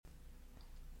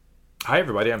Hi,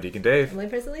 everybody. I'm Deacon Dave. I'm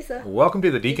Layperson Lisa. Welcome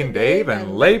to the Deacon Dave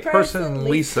and Layperson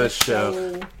Lisa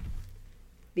show.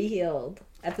 Be Healed,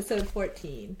 episode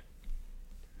 14.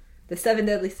 The 7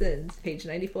 Deadly Sins, page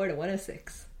 94 to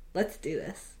 106. Let's do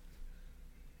this.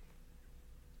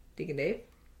 Deacon Dave,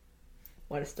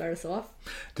 want to start us off?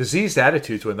 Diseased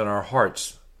attitudes within our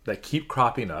hearts that keep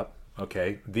cropping up,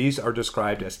 okay, these are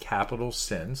described as capital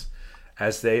sins,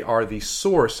 as they are the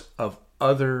source of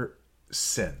other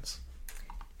sins.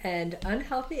 And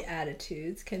unhealthy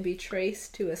attitudes can be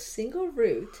traced to a single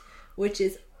root, which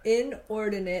is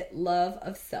inordinate love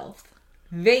of self,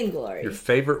 vainglory. Your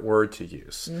favorite word to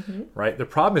use, right? The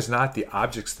problem is not the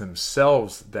objects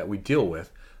themselves that we deal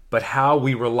with, but how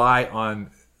we rely on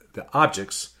the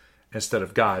objects instead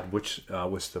of God, which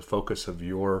was the focus of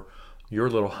your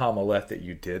little homilette that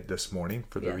you did this morning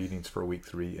for the readings for week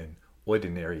 3 in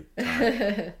ordinary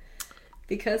time.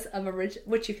 Because of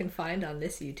which you can find on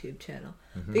this YouTube channel.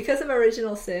 Because of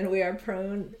original sin, we are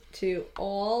prone to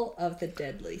all of the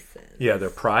deadly sins. Yeah, they're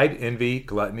pride, envy,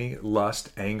 gluttony, lust,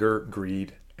 anger,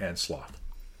 greed, and sloth.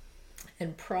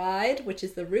 And pride, which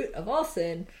is the root of all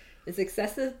sin, is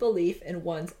excessive belief in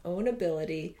one's own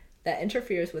ability that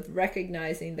interferes with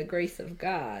recognizing the grace of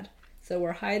God. So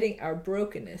we're hiding our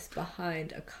brokenness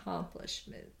behind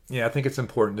accomplishments. Yeah, I think it's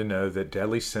important to know that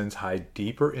deadly sins hide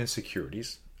deeper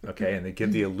insecurities. Okay, and they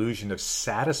give the illusion of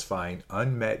satisfying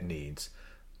unmet needs,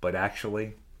 but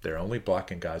actually, they're only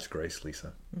blocking God's grace,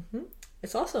 Lisa.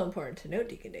 It's also important to note,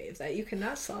 Deacon Dave, that you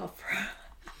cannot solve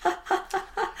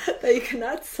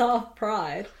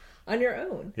pride on your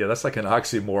own. Yeah, that's like an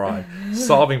oxymoron.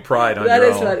 Solving pride on That your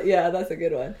is own. what, yeah, that's a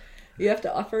good one. You have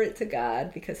to offer it to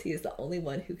God because He is the only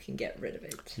one who can get rid of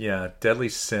it. Yeah, deadly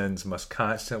sins must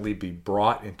constantly be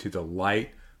brought into the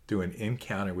light through an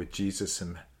encounter with Jesus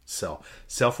himself.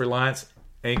 Self-reliance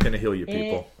ain't going to heal you,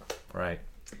 people. Right.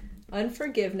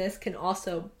 Unforgiveness can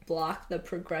also block the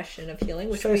progression of healing,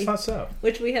 which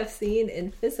we have seen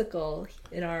in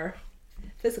our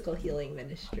physical healing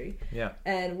ministry. Yeah.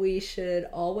 And we should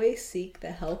always seek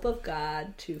the help of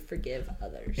God to forgive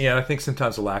others. Yeah, I think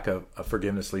sometimes a lack of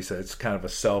forgiveness, Lisa, it's kind of a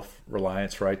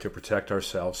self-reliance, right, to protect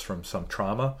ourselves from some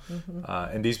trauma.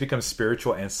 And these become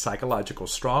spiritual and psychological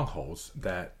strongholds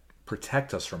that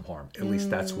protect us from harm. At least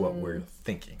that's what we're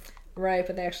thinking. Right,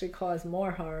 but they actually cause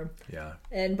more harm. Yeah.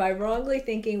 And by wrongly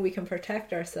thinking we can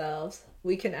protect ourselves,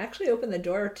 we can actually open the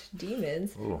door to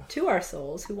demons, to our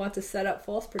souls, who want to set up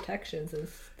false protections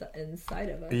inside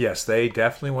of us. Yes, they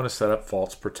definitely want to set up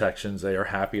false protections. They are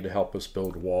happy to help us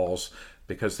build walls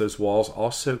because those walls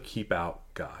also keep out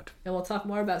God. And we'll talk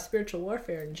more about spiritual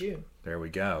warfare in June. There we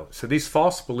go. So these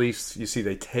false beliefs, you see,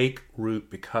 they take root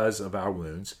because of our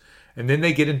wounds. And then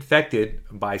they get infected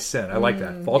by sin. I like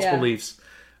that. False beliefs,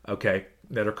 okay,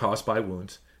 that are caused by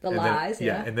wounds. The lies,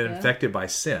 and then infected by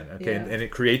sin, okay? And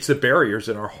it creates the barriers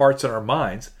in our hearts and our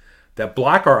minds that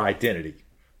block our identity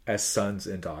as sons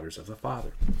and daughters of the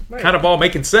Father. Right. Kind of all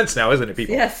making sense now, isn't it,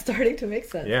 people? Yeah, starting to make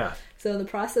sense. Yeah. So in the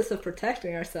process of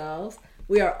protecting ourselves,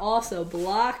 we are also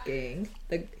blocking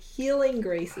the healing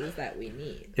graces that we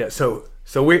need. Yeah, so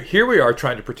we are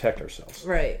trying to protect ourselves.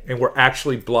 Right. And we're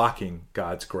actually blocking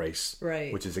God's grace.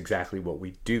 Right. Which is exactly what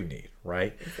we do need,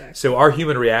 right? Exactly. So our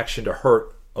human reaction to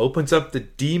hurt opens up the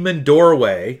demon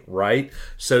doorway, right?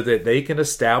 So that they can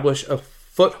establish a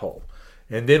foothold.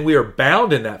 And then we are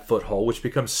bound in that foothold, which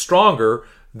becomes stronger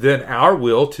than our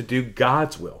will to do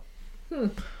God's will.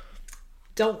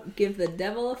 Don't give the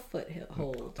devil a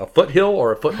foothold. A foothill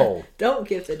or a foothold? Don't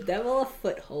give the devil a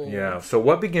foothold. Yeah. So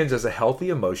what begins as a healthy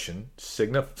emotion,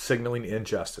 signaling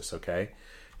injustice, okay,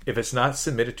 if it's not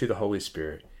submitted to the Holy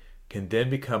Spirit, can then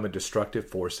become a destructive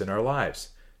force in our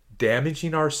lives,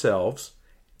 damaging ourselves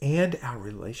and our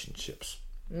relationships.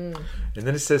 And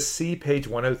then it says, see page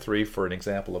 103 for an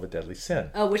example of a deadly sin.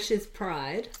 Which is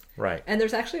pride. Right. And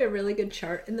there's actually a really good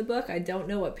chart in the book. I don't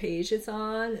know what page it's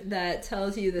on that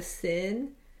tells you the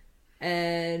sin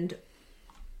and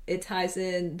it ties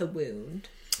in the wound.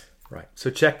 Right. So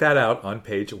check that out on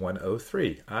page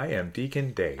 103. I am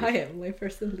Deacon Dave. I am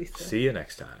Layperson Lisa. See you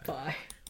next time. Bye.